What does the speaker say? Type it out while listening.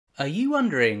Are you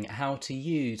wondering how to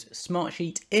use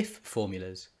Smartsheet IF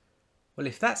formulas? Well,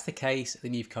 if that's the case,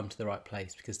 then you've come to the right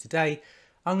place, because today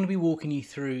I'm going to be walking you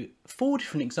through 4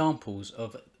 different examples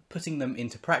of putting them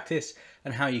into practice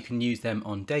and how you can use them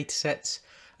on data sets.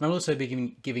 And I'll also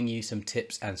be giving you some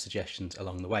tips and suggestions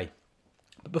along the way.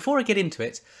 But before I get into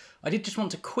it, I did just want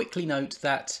to quickly note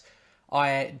that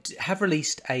I have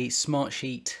released a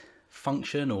Smartsheet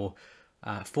function or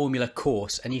formula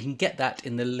course, and you can get that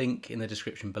in the link in the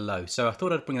description below. So I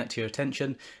thought I'd bring that to your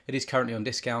attention. It is currently on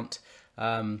discount.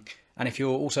 And if you're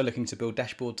also looking to build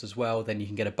dashboards as well, then you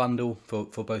can get a bundle for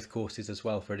both courses as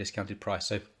well for a discounted price.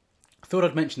 So I thought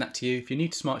I'd mention that to you. If you're new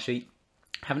to Smartsheet,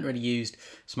 haven't really used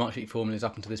Smartsheet formulas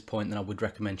up until this point, then I would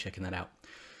recommend checking that out.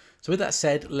 So with that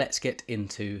said, let's get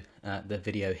into the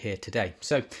video here today.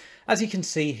 So as you can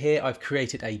see here, I've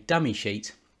created a dummy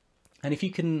sheet, and if you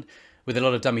can, with a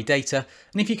lot of dummy data,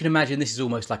 and if you can imagine, this is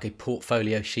almost like a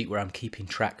portfolio sheet where I'm keeping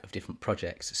track of different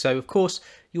projects. So of course,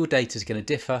 your data is going to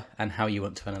differ, and how you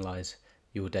want to analyze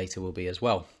your data will be as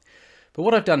well. But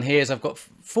what I've done here is I've got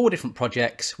 4 different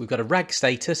projects. We've got a RAG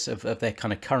status of their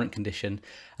kind of current condition,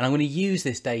 and I'm going to use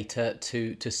this data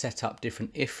to set up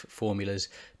different if formulas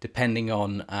depending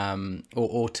on,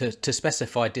 or to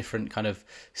specify different kind of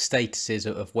statuses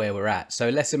of where we're at. So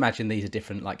let's imagine these are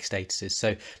different like statuses.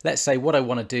 So let's say what I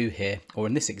want to do here, or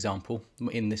in this example,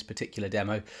 in this particular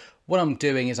demo, what I'm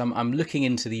doing is I'm looking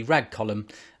into the RAG column,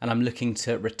 and I'm looking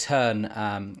to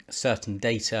return certain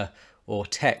data or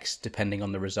text depending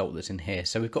on the result that's in here.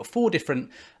 So we've got 4 different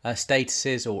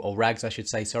statuses or RAGs, I should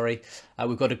say, sorry.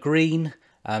 We've got a green,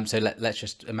 so let's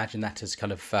just imagine that as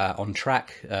kind of on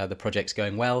track, the project's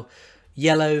going well.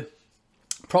 Yellow,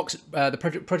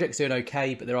 the project's doing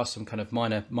okay, but there are some kind of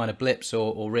minor blips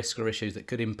or risks or issues that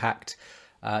could impact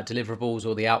deliverables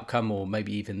or the outcome, or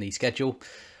maybe even the schedule.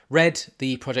 Red,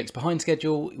 the project's behind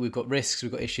schedule. We've got risks,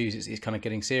 we've got issues. It's kind of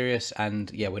getting serious, and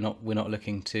yeah, we're not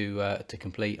looking to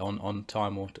complete on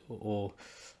time or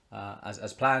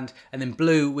as planned. And then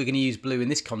blue, we're going to use blue in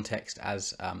this context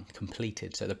as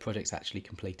completed, so the project's actually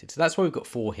completed. So that's why we've got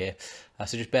 4 here.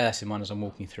 So just bear this in mind as I'm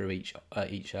walking through each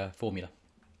formula.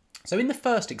 So in the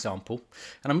first example,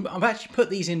 and I've actually put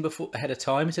these in ahead of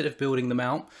time instead of building them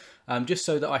out, just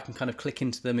so that I can kind of click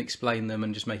into them, explain them,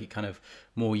 and just make it kind of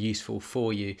more useful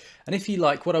for you. And if you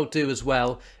like, what I'll do as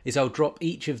well is I'll drop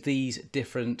each of these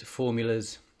different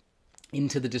formulas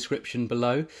into the description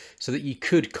below so that you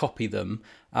could copy them.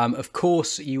 Of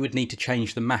course, you would need to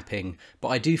change the mapping, but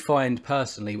I do find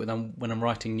personally when I'm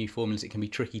writing new formulas, it can be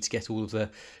tricky to get all of the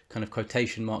kind of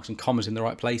quotation marks and commas in the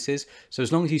right places. So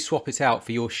as long as you swap it out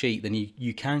for your sheet, then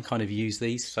you can kind of use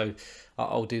these. So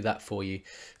I'll do that for you.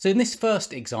 So in this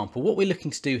first example, what we're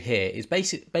looking to do here is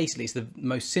basically it's the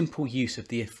most simple use of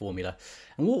the if formula.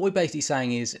 And what we're basically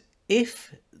saying is,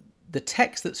 if the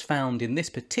text that's found in this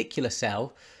particular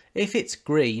cell, if it's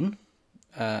green,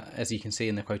 as you can see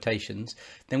in the quotations,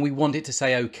 then we want it to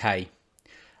say okay.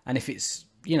 And if it's,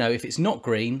 if it's not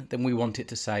green, then we want it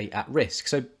to say at risk.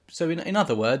 So in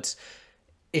other words,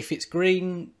 if it's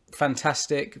green,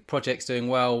 fantastic, project's doing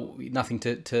well, nothing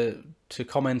to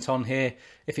comment on here.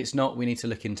 If it's not, we need to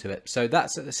look into it. So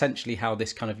that's essentially how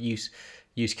this kind of use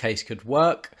case could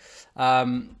work.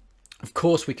 Of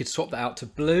course, we could swap that out to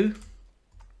blue,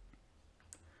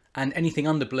 and anything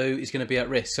under blue is going to be at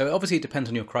risk. So obviously it depends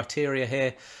on your criteria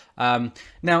here.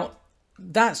 Now,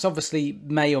 that's obviously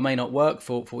may or may not work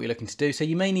for what you're looking to do. So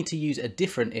you may need to use a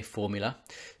different if formula.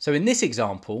 So in this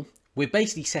example, we're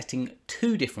basically setting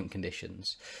 2 different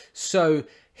conditions. So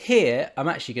here, I'm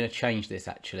actually going to change this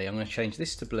actually. I'm going to change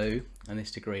this to blue and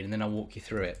this to green, and then I'll walk you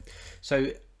through it. So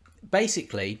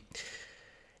basically,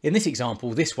 in this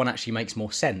example, this one actually makes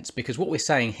more sense, because what we're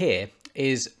saying here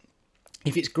is,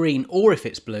 if it's green or if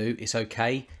it's blue, it's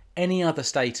okay. Any other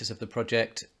status of the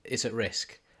project is at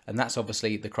risk. And that's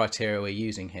obviously the criteria we're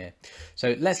using here.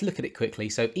 So let's look at it quickly.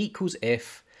 So equals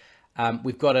if,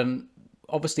 we've got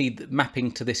obviously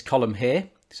mapping to this column here,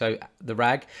 so the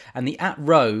RAG, and the at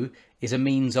row is a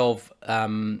means of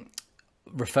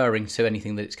referring to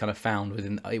anything that it's kind of found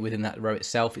within that row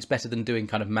itself. It's better than doing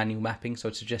kind of manual mapping, so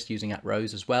I'd suggest using at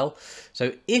rows as well.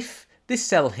 So if this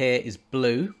cell here is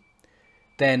blue,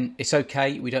 then it's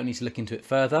okay, we don't need to look into it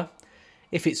further.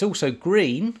 If it's also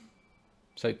green,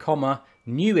 so comma,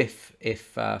 new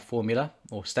if formula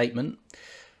or statement,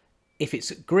 if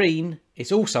it's green,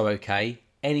 it's also okay,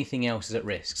 anything else is at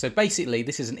risk. So basically,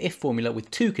 this is an if formula with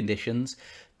 2 conditions.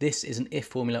 This is an if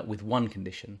formula with 1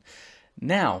 condition.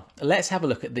 Now, let's have a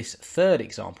look at this third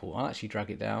example. I'll actually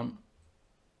drag it down.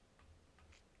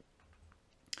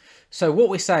 So what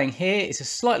we're saying here is a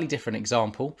slightly different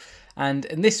example, And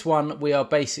in this one, it's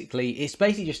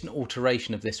basically just an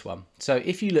alteration of this one. So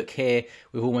if you look here,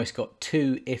 we've almost got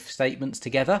two if statements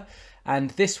together.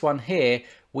 And this one here,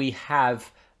 we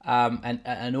have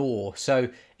an or. So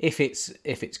if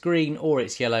it's green or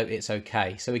it's yellow, it's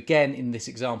okay. So again, in this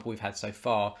example we've had so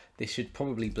far, this should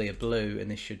probably be a blue and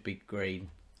this should be green.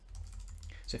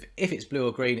 So if it's blue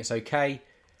or green, it's okay.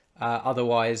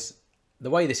 Otherwise, the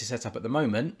way this is set up at the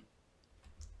moment,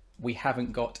 we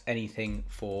haven't got anything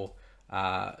for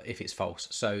if it's false.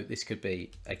 So this could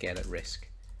be, again, at risk.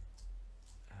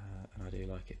 And I do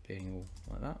like it being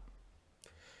all like that.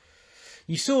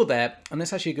 You saw there, and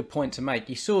that's actually a good point to make,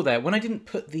 you saw there, when I didn't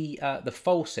put the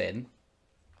false in,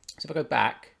 so if I go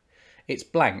back, it's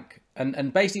blank.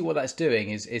 And basically what that's doing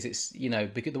is it's, you know,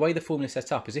 because the way the formula is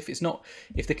set up is if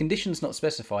the condition's not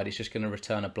specified, it's just going to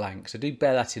return a blank. So do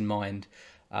bear that in mind.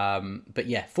 But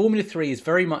yeah, Formula 3 is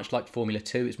very much like Formula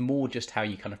 2. It's more just how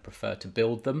you kind of prefer to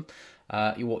build them.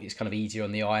 It's kind of easier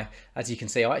on the eye. As you can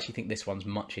see, I actually think this one's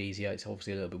much easier. It's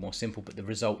obviously a little bit more simple, but the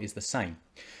result is the same.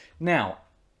 Now,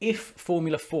 if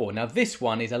Formula 4, now this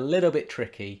one is a little bit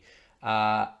tricky,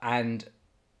 and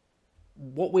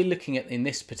what we're looking at in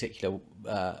this particular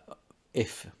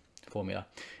if formula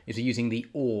is we're using the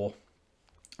or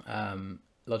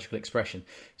logical expression.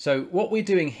 So what we're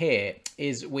doing here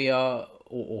is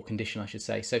or condition I should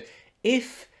say. So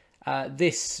if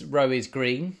this row is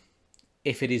green,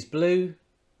 if it is blue,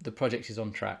 the project is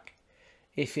on track.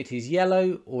 If it is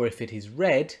yellow or if it is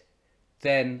red,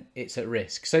 then it's at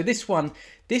risk. So this one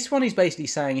is basically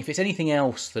saying if it's anything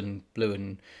else than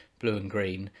blue and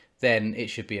green, then it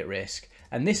should be at risk.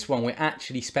 And this one, we're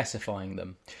actually specifying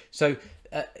them. So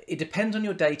it depends on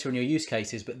your data and your use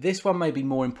cases, but this one may be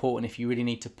more important if you really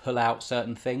need to pull out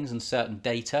certain things and certain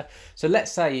data. So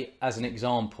let's say, as an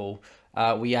example,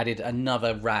 we added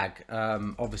another rag.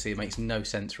 Obviously, it makes no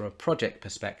sense from a project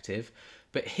perspective,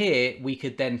 but here we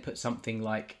could then put something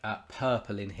like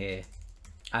purple in here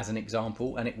as an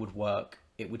example, and it would work.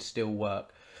 It would still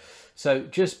work. So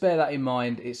just bear that in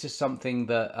mind. It's just something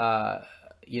that,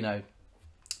 you know,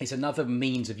 it's another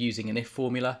means of using an if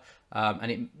formula,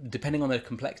 and depending on the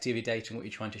complexity of your data and what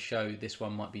you're trying to show, this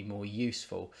one might be more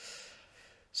useful.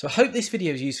 So I hope this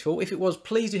video is useful. If it was,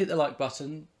 please do hit the like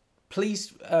button.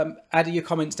 Please add your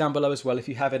comments down below as well if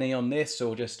you have any on this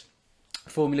or just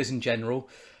formulas in general.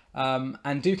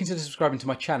 And do consider subscribing to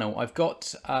my channel. I've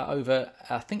got over,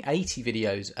 I think, 80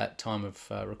 videos at time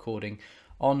of recording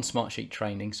on Smartsheet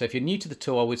training. So if you're new to the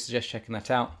tool, I would suggest checking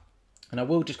that out. And I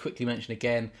will just quickly mention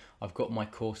again, I've got my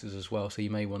courses as well, so you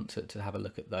may want to have a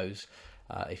look at those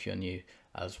if you're new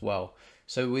as well.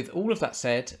 So with all of that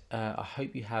said, I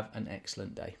hope you have an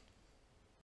excellent day.